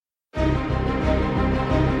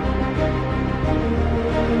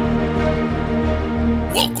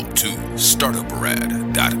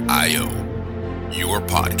startuprad.io, your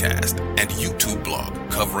podcast and YouTube blog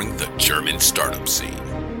covering the German startup scene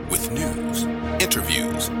with news,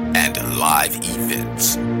 interviews, and live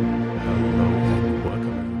events. Hello and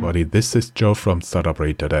welcome everybody. This is Joe from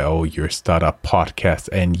startuprad.io, your startup podcast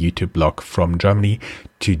and YouTube blog from Germany.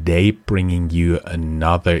 Today bringing you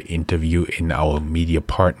another interview in our media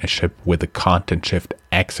partnership with the Content Shift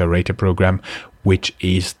Accelerator Program, which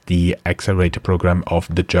is the accelerator program of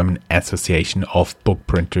the German Association of Book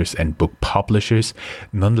Printers and Book Publishers.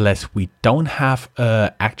 Nonetheless, we don't have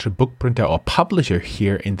an actual book printer or publisher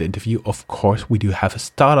here in the interview. Of course, we do have a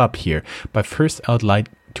startup here. But first, I would like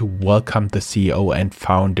to welcome the CEO and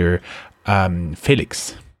founder,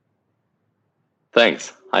 Felix.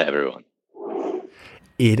 Thanks. Hi, everyone.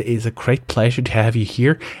 It is a great pleasure to have you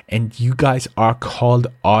here. And you guys are called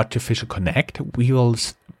Artificial Connect. We will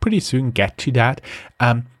pretty soon get to that.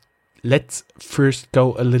 Let's first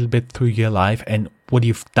go a little bit through your life and what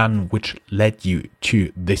you've done, which led you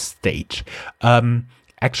to this stage.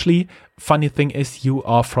 Actually, funny thing is you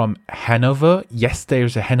are from Hanover. Yes,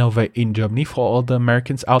 there's a Hanover in Germany for all the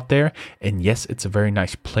Americans out there. And yes, it's a very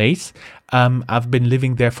nice place. I've been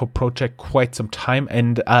living there for project quite some time,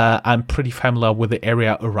 and I'm pretty familiar with the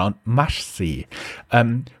area around Maschsee.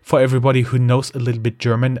 For everybody who knows a little bit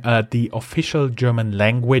German, the official German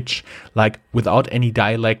language, like without any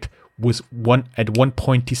dialect, was at one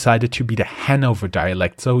point decided to be the Hanover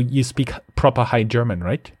dialect. So you speak proper High German,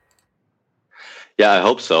 right? Yeah, I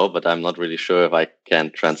hope so, but I'm not really sure if I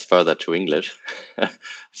can transfer that to English.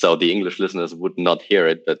 So the English listeners would not hear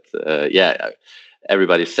it, but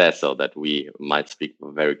everybody says so, that we might speak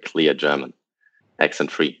very clear German,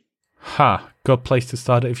 accent-free. Good place to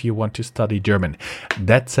start if you want to study German.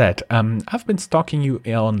 That said, I've been stalking you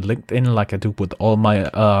on LinkedIn like I do with all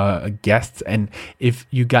my guests, and if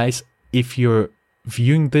you're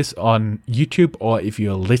viewing this on YouTube or if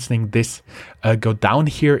you're listening this, go down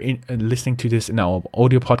here listening to this in our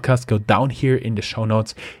audio podcast, go down here in the show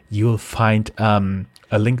notes. You'll find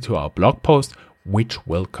a link to our blog post, which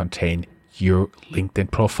will contain your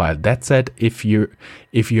LinkedIn profile. That said, if you're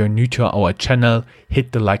new to our channel,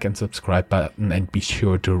 hit the like and subscribe button and be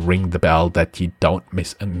sure to ring the bell that you don't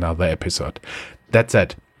miss another episode. That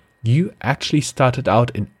said, you actually started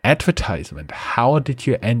out in advertisement. How did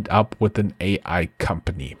you end up with an AI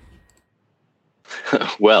company?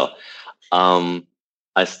 Well, I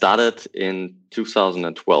started in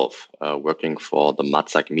 2012 working for the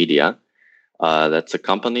Matzak Media. That's a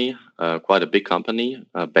company, quite a big company,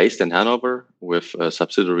 based in Hanover with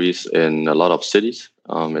subsidiaries in a lot of cities.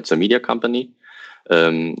 It's a media company,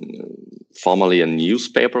 formerly a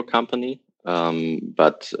newspaper company.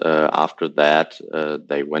 But after that,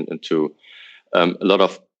 they went into a lot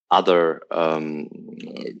of other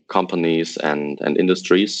companies and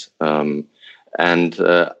industries. And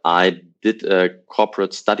I did a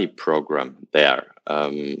corporate study program there.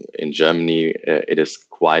 In Germany, it is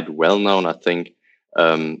quite well known, I think,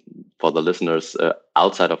 for the listeners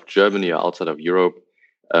outside of Germany or outside of Europe.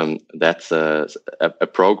 That's a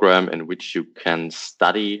program in which you can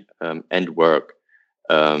study and work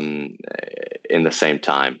in the same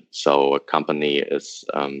time. So a company is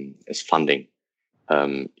funding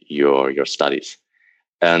your studies,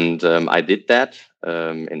 and I did that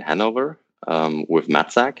in Hanover with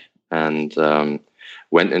Matzak, and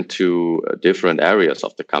went into different areas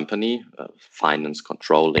of the company: finance,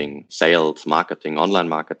 controlling, sales, marketing, online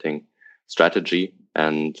marketing, strategy,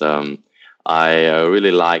 and I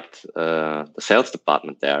really liked the sales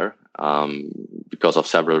department there. Because of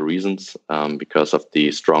several reasons, because of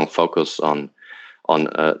the strong focus on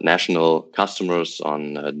national customers,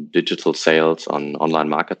 on digital sales, on online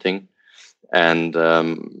marketing. And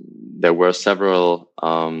there were several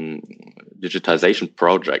digitization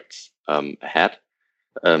projects ahead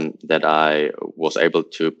that I was able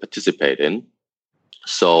to participate in.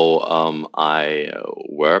 So I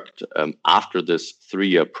worked after this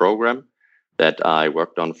 3-year program that I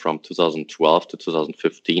worked on from 2012 to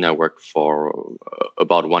 2015. I worked for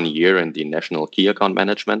about 1 year in the national key account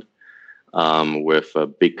management with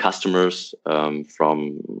big customers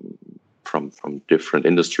from different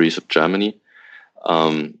industries of Germany.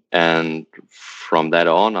 And from that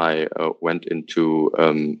on, I went into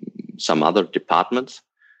some other departments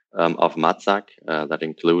of Matzak that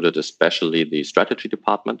included especially the strategy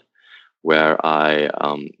department, where I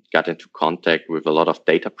got into contact with a lot of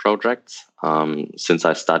data projects. Since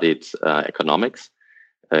I studied economics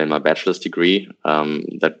in my bachelor's degree,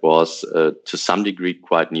 that was to some degree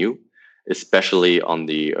quite new, especially on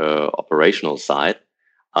the operational side.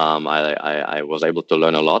 I was able to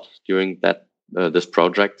learn a lot during this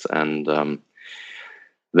project, and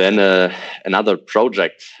Then another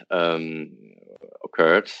project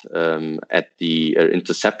occurred at the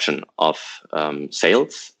interception of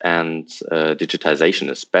sales and digitization,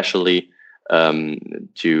 especially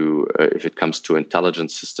if it comes to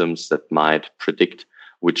intelligence systems that might predict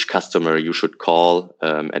which customer you should call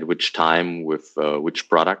at which time with which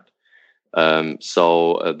product.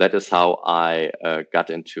 So that is how I got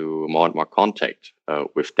into more and more contact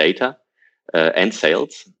with data and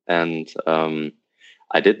sales. And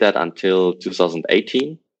I did that until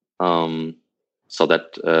 2018. So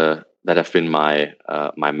that have been my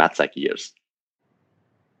Matzak years.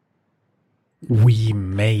 We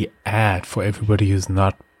may add, for everybody who's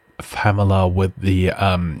not familiar with the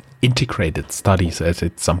integrated studies, as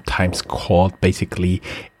it's sometimes called, basically,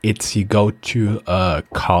 it's you go to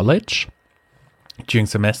college during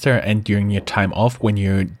semester, and during your time off, when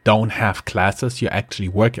you don't have classes, you actually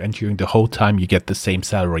work, and during the whole time you get the same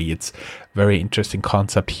salary. It's very interesting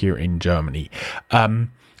concept here in Germany.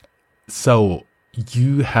 So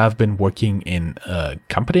you have been working in a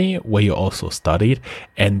company where you also studied,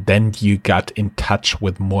 and then you got in touch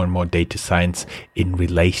with more and more data science in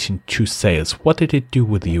relation to sales. What did it do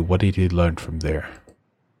with you? What did you learn from there?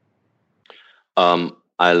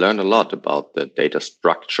 I learned a lot about the data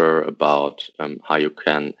structure, about how you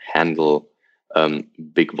can handle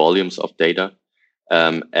big volumes of data.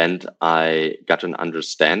 And I got an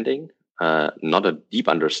understanding, not a deep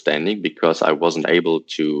understanding, because I wasn't able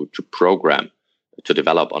to program, to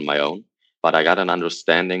develop on my own, but I got an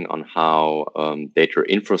understanding on how data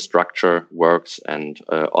infrastructure works, and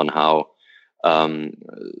on how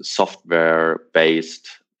software-based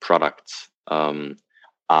products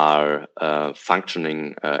are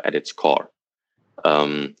functioning at its core.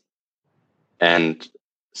 And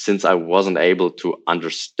since I wasn't able to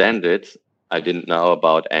understand it, I didn't know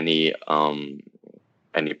about any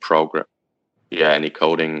program, any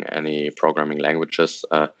coding, any programming languages.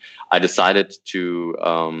 I decided to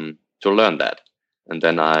learn that, and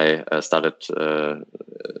then I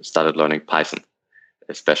started learning Python,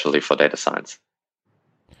 especially for data science.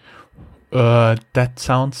 That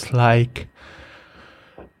sounds like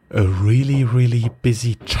a really, really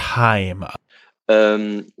busy time.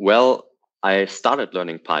 Well, I started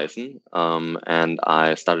learning Python, and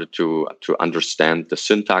I started to understand the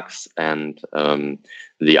syntax and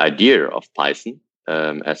the idea of Python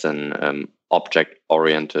as an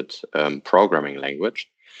object-oriented programming language.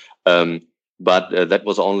 But that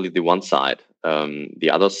was only the one side. The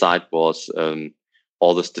other side was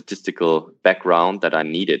all the statistical background that I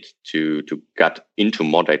needed to get into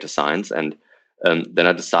more data science. And then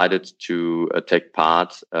I decided to take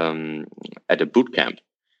part at a bootcamp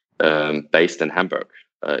based in Hamburg.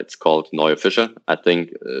 It's called Neue Fische. I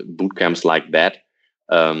think bootcamps like that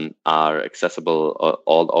are accessible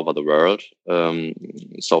all over the world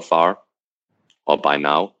so far, or by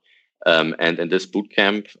now. And in this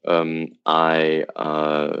bootcamp, I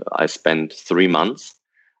spent 3 months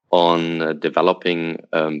on developing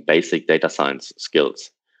basic data science skills.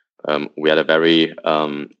 We had a very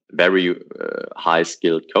high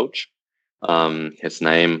skilled coach. His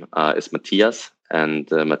name is Matthias,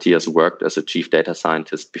 and Matthias worked as a chief data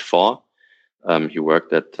scientist before. He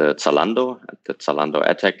worked at Zalando, at the Zalando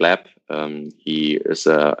EdTech Lab. He is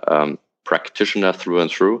a practitioner through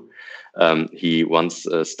and through. He once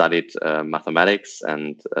studied mathematics,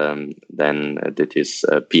 and then did his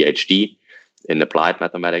PhD in applied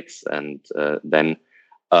mathematics, and then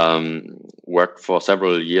worked for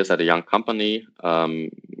several years at a young company,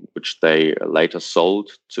 which they later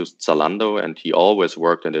sold to Zalando. And he always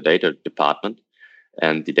worked in the data department,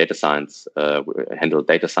 and the data science handled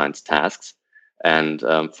data science tasks. And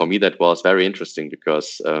for me, that was very interesting,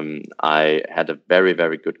 because I had a very,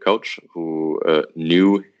 very good coach who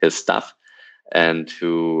knew his stuff, and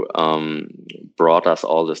who brought us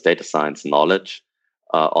all this data science knowledge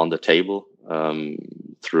on the table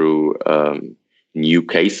through new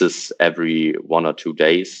cases every 1 or 2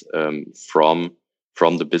 days from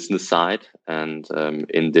the business side. And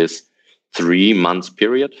in this 3 months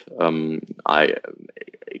period, I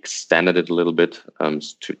extended it a little bit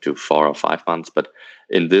to 4 or 5 months. But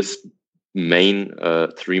in this main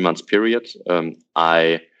 3 months period,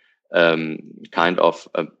 I kind of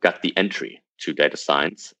got the entry to data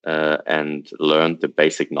science and learned the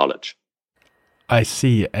basic knowledge. I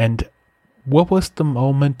see. And what was the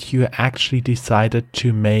moment you actually decided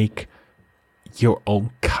to make your own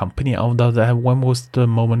company out of that? When was the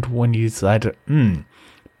moment when you decided,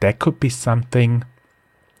 that could be something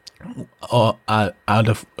out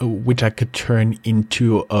of which I could turn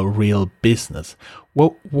into a real business?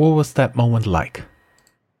 What was that moment like?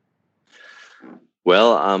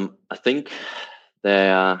 Well, I think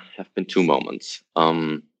there have been two moments.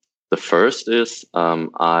 The first is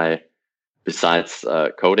besides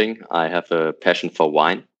coding, I have a passion for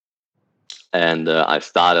wine, and I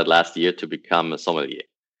started last year to become a sommelier.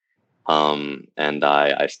 And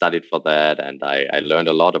I studied for that, and I learned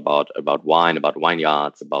a lot about wine, about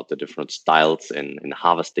vineyards, about the different styles in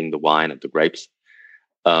harvesting the wine and the grapes,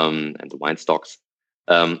 and the wine stocks.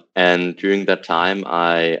 And during that time,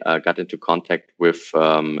 I got into contact with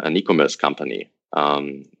an e-commerce company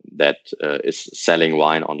that is selling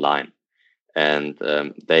wine online. And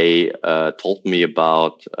they told me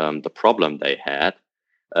about the problem they had.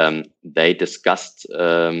 They discussed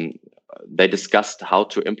how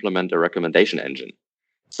to implement a recommendation engine,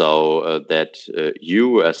 so that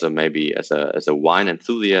you, as a wine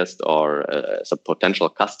enthusiast or as a potential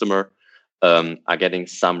customer, are getting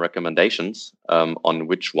some recommendations on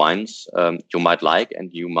which wines you might like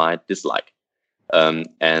and you might dislike.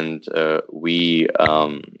 And we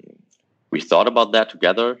thought about that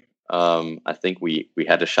together. I think we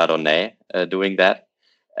had a Chardonnay doing that.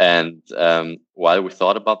 And while we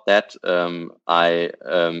thought about that,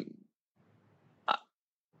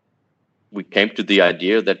 we came to the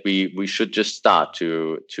idea that we should just start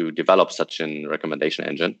to develop such a recommendation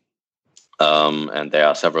engine. And there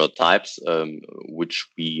are several types which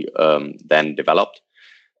we then developed.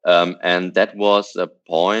 And that was a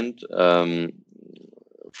point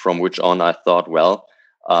from which on I thought, well,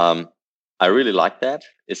 I really like that,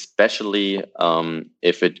 especially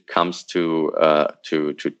if it comes to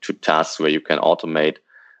tasks where you can automate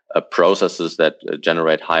processes that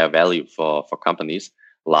generate higher value for companies,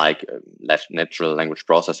 like natural language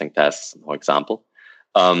processing tasks, for example.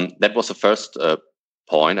 That was the first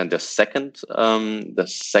point, and the second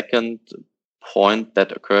point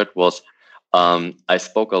that occurred was I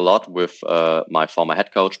spoke a lot with my former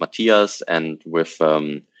head coach Matthias and with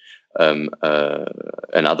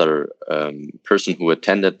another person who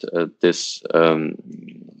attended this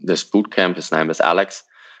boot camp. His name is Alex.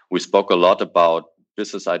 We spoke a lot about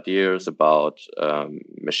business ideas, about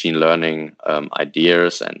machine learning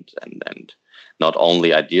ideas, and not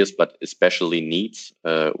only ideas, but especially needs.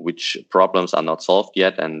 Which problems are not solved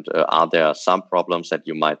yet, and are there some problems that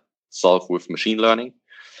you might solve with machine learning?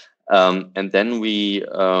 And then we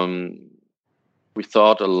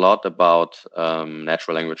thought a lot about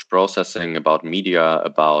natural language processing, about media,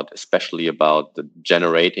 especially about the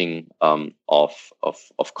generating of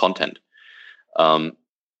content.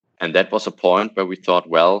 And that was a point where we thought,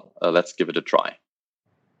 well, let's give it a try.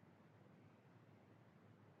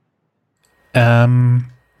 And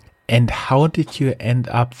how did you end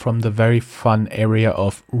up from the very fun area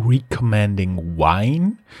of recommending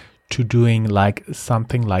wine to doing like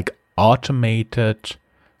something like automated,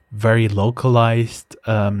 very localized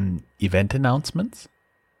event announcements?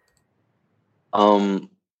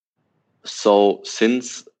 So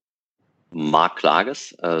since Mark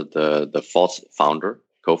Klages, the fourth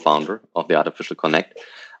co-founder of the Artificial Connect,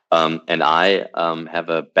 and I have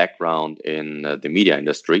a background in the media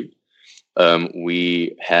industry,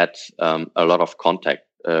 we had a lot of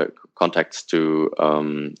contacts to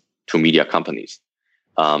media companies.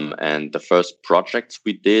 And the first projects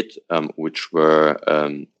we did, which were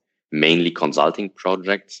mainly consulting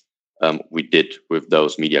projects, we did with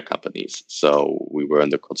those media companies. So we were in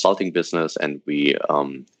the consulting business, and we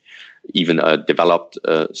even developed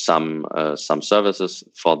some services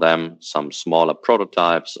for them, some smaller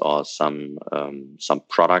prototypes or some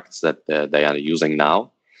products that they are using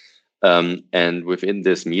now. And within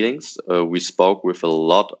these meetings, we spoke with a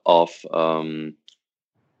lot of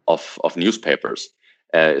newspapers,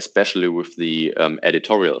 especially with the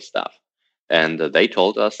editorial staff. And they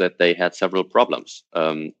told us that they had several problems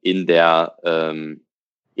in their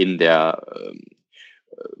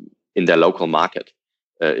local market,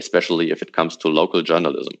 especially if it comes to local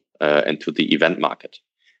journalism and to the event market.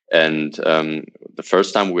 And the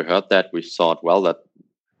first time we heard that, we thought, well,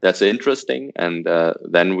 that's interesting. And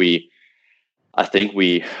then I think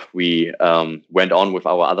we went on with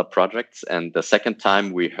our other projects. And the second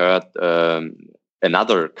time we heard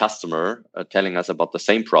another customer telling us about the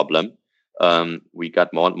same problem, we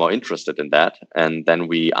got more and more interested in that. And then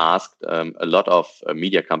we asked a lot of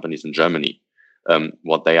media companies in Germany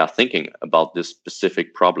what they are thinking about this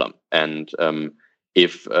specific problem. And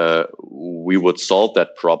if we would solve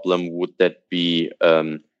that problem, would that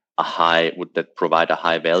provide a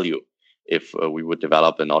high value if we would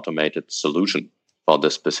develop an automated solution for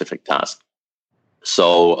this specific task?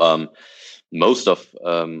 So most of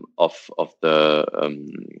the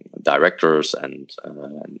directors and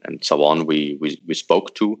so on we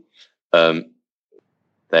spoke to,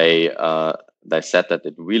 they said that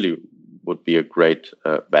it really would be a great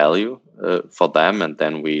value for them. And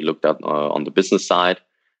then we looked at on the business side,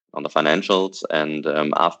 on the financials, and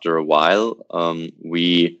after a while,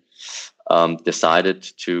 we decided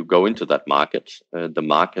to go into that market, the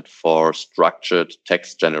market for structured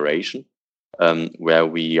text generation, where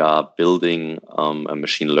we are building a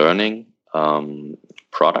machine learning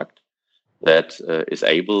product that is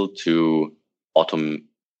able to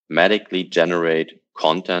automatically generate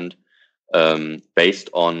content based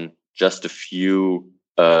on just a few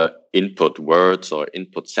input words or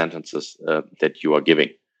input sentences that you are giving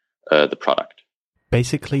the product.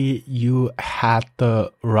 Basically, you had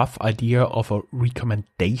the rough idea of a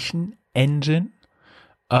recommendation engine,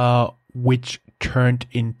 which turned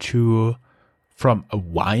into, from a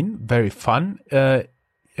wine, very fun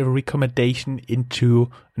a recommendation, into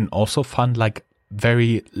an also fun, like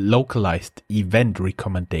very localized event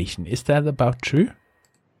recommendation. Is that about true?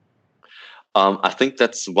 I think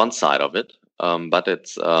that's one side of it, but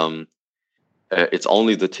it's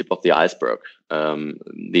only the tip of the iceberg.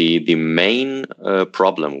 The main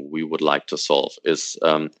problem we would like to solve is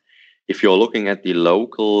if you're looking at the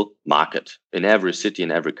local market in every city,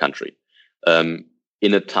 in every country,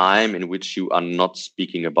 in a time in which you are not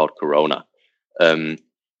speaking about Corona,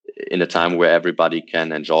 in a time where everybody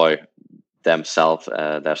can enjoy themselves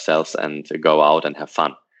and go out and have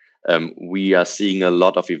fun. We are seeing a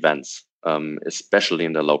lot of events, especially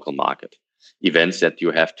in the local market. Events that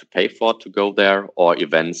you have to pay for to go there, or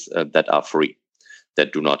events that are free,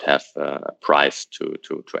 that do not have a price to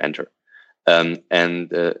enter. And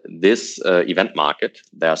this event market,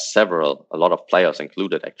 there are a lot of players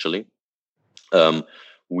included actually.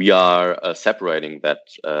 We are separating that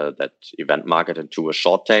event market into a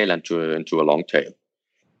short tail and into a long tail.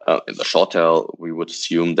 In the short tail, we would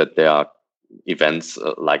assume that there are events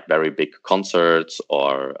like very big concerts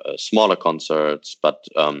or smaller concerts, but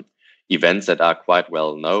events that are quite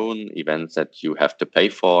well known, events that you have to pay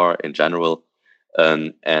for in general,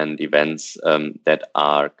 and events that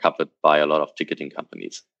are covered by a lot of ticketing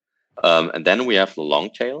companies. And then we have the long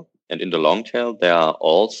tail. And in the long tail, there are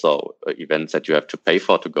also events that you have to pay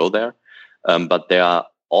for to go there. But there are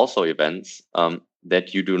also events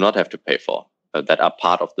that you do not have to pay for, that are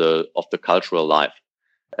part of the cultural life.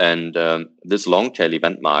 And this long tail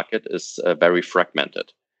event market is very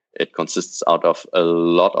fragmented. It consists out of a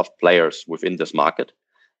lot of players within this market.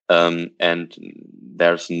 And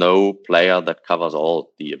there's no player that covers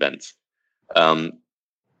all the events.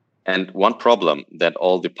 And one problem that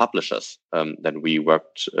all the publishers that we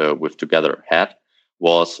worked with together had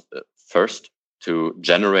was first to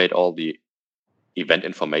generate all the event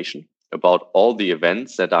information about all the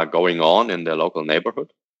events that are going on in their local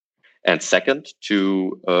neighborhood. And second,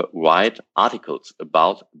 to write articles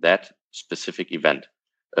about that specific event,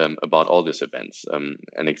 about all these events.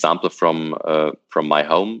 An example from my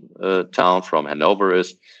hometown, from Hanover,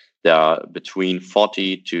 is there are between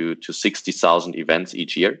 40 to 60,000 events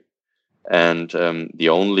each year. And the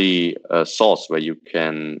only source where you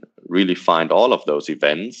can really find all of those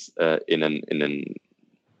events in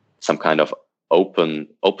some kind of open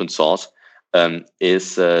source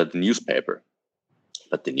is the newspaper.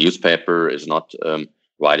 But the newspaper is not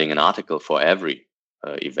writing an article for every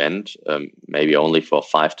event, maybe only for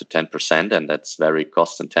 5 to 10%, and that's very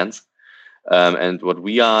cost intense. And what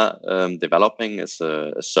we are developing is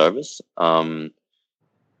a service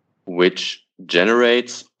which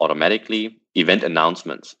generates automatically event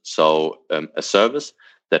announcements. So a service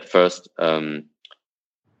that first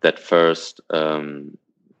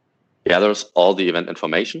gathers all the event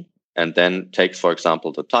information and then takes, for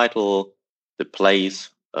example, the title, the place,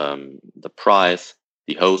 the price,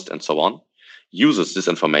 the host, and so on, uses this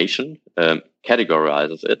information,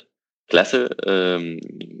 categorizes it,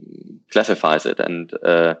 classifies it,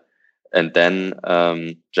 and then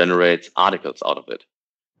generates articles out of it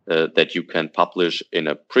that you can publish in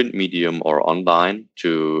a print medium or online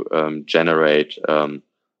to generate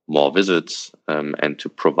more visits and to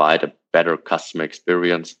provide a better customer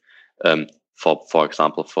experience for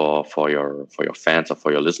example, for your fans or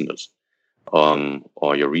for your listeners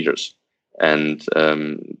or your readers. And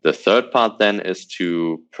the third part then is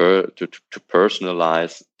to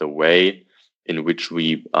personalize the way in which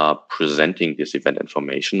we are presenting this event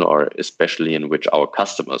information, or especially in which our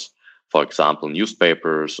customers, for example,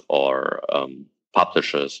 newspapers or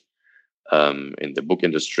publishers in the book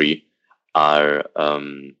industry, are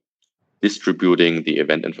distributing the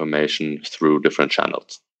event information through different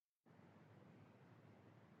channels.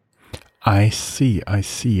 I see. I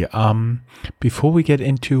see. Before we get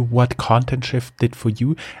into what Content Shift did for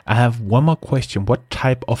you, I have one more question. What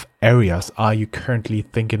type of areas are you currently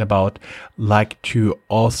thinking about, like to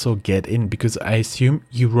also get in? Because I assume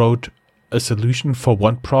you wrote a solution for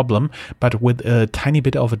one problem, but with a tiny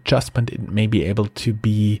bit of adjustment, it may be able to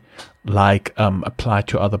be like applied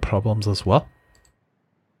to other problems as well.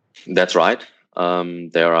 That's right.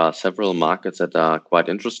 There are several markets that are quite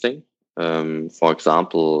interesting. For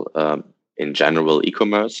example, in general,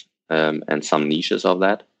 e-commerce and some niches of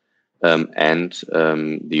that, and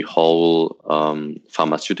the whole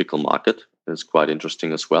pharmaceutical market is quite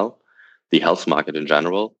interesting as well. The health market in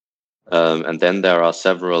general, and then there are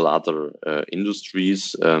several other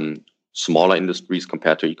industries, smaller industries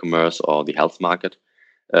compared to e-commerce or the health market,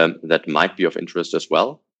 that might be of interest as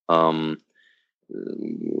well.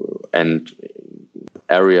 And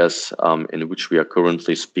areas in which we are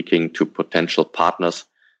currently speaking to potential partners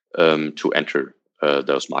to enter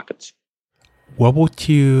those markets. What would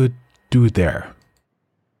you do there?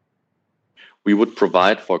 We would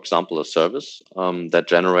provide, for example, a service that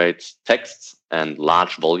generates texts and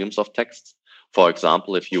large volumes of texts. For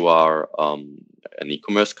example, if you are an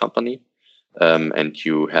e-commerce company and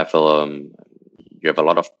you have a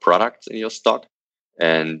lot of products in your stock,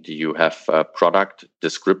 and you have product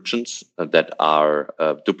descriptions that are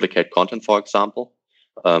duplicate content, for example,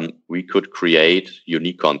 we could create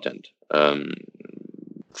unique content.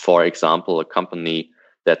 For example, a company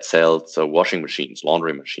that sells washing machines,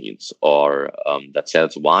 laundry machines, or that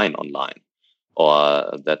sells wine online,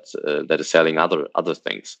 or that is selling other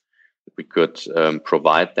things. We could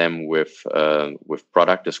provide them with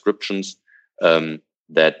product descriptions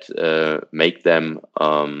that make them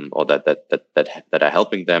or that are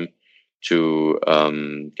helping them to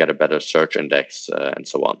get a better search index and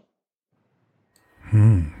so on.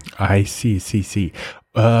 I see.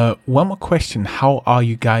 One more question. How are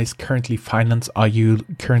you guys currently financed? Are you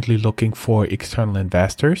currently looking for external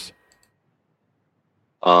investors?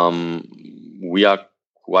 We are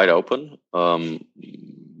quite open.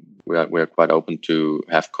 We are quite open to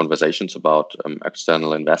have conversations about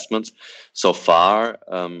external investments. So far,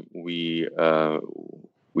 we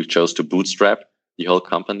chose to bootstrap the whole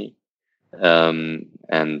company, and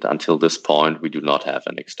until this point, we do not have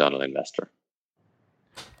an external investor.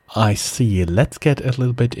 I see. Let's get a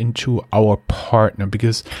little bit into our partner,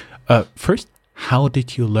 because first, how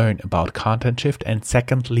did you learn about Content Shift? And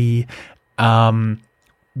secondly,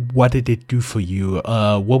 what did it do for you?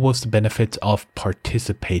 What was the benefits of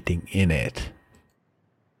participating in it?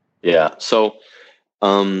 Yeah, so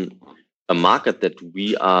a market that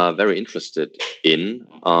we are very interested in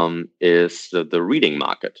is the reading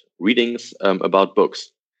market, readings about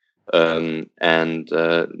books. And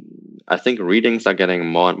I think readings are getting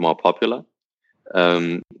more and more popular.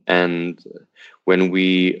 And when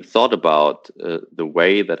we thought about the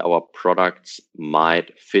way that our products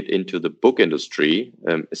might fit into the book industry,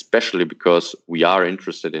 especially because we are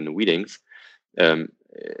interested in readings,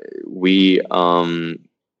 we found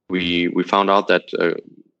out that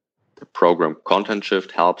the program Content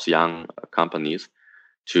Shift helps young companies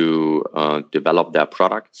to develop their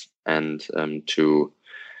products and to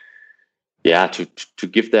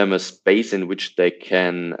give them a space in which they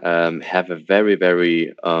can have a very,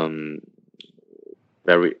 very,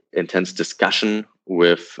 very intense discussion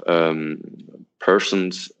with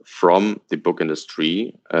persons from the book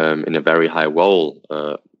industry in a very high role,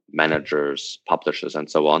 managers, publishers, and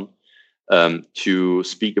so on, to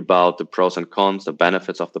speak about the pros and cons, the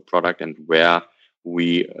benefits of the product, and where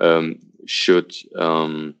we should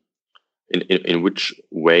in which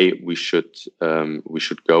way we should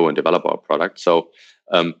go and develop our product. So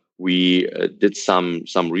we did some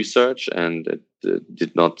research, and it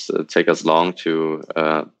did not take us long to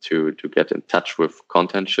get in touch with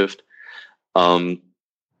Content Shift. And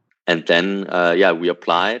then we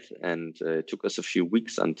applied, and it took us a few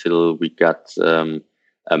weeks until we got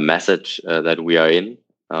a message that we are in,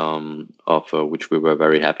 of which we were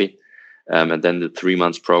very happy. And then the 3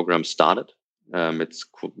 months program started. It's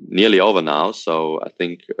nearly over now, so I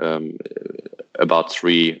think about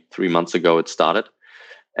three months ago it started.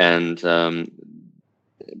 And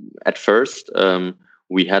at first,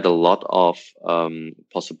 we had a lot of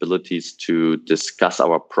possibilities to discuss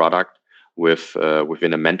our product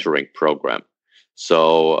within a mentoring program.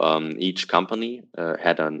 So each company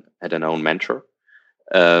had an own mentor,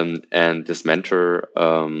 and this mentor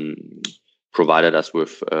provided us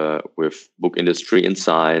with book industry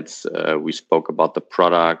insights. We spoke about the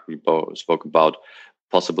product. We spoke about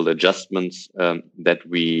possible adjustments that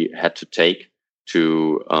we had to take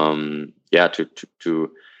to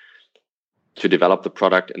to develop the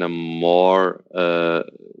product in a more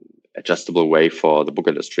adjustable way for the book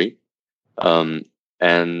industry.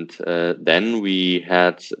 Then we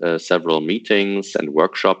had several meetings and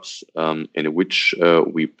workshops in which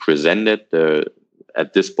we presented the,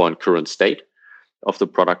 at this point, current state of the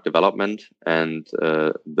product development and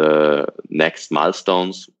the next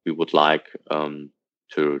milestones we would like to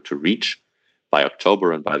reach by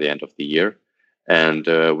October and by the end of the year. And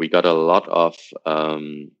we got a lot of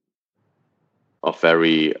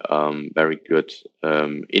very good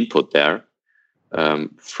input there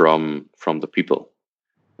from the people.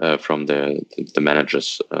 From the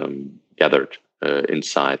managers gathered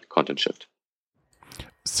inside Content Shift.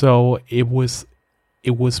 So it was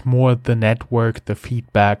more the network, the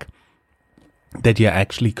feedback that you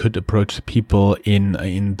actually could approach people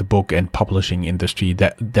in the book and publishing industry.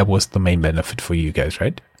 That was the main benefit for you guys,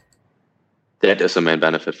 right? That is the main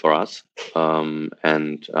benefit for us,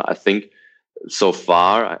 and I think so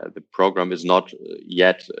far the program is not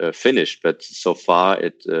yet finished, but so far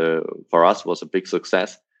it for us was a big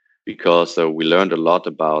success. Because we learned a lot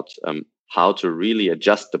about how to really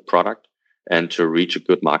adjust the product and to reach a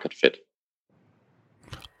good market fit.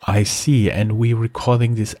 I see. And we're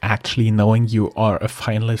recording this actually knowing you are a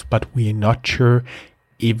finalist, but we're not sure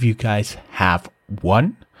if you guys have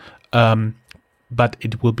won. But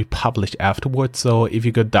it will be published afterwards. So if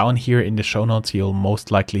you go down here in the show notes, you'll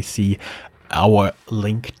most likely see our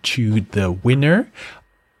link to the winner.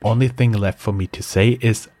 Only thing left for me to say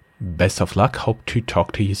is best of luck. Hope to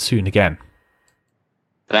talk to you soon again.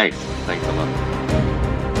 Thanks a lot.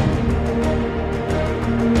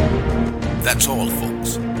 That's all,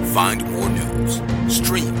 folks. Find more news,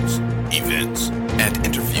 streams, events, and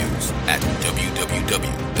interviews at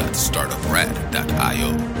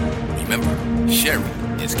www.startuprad.io. Remember,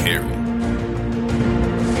 sharing is caring.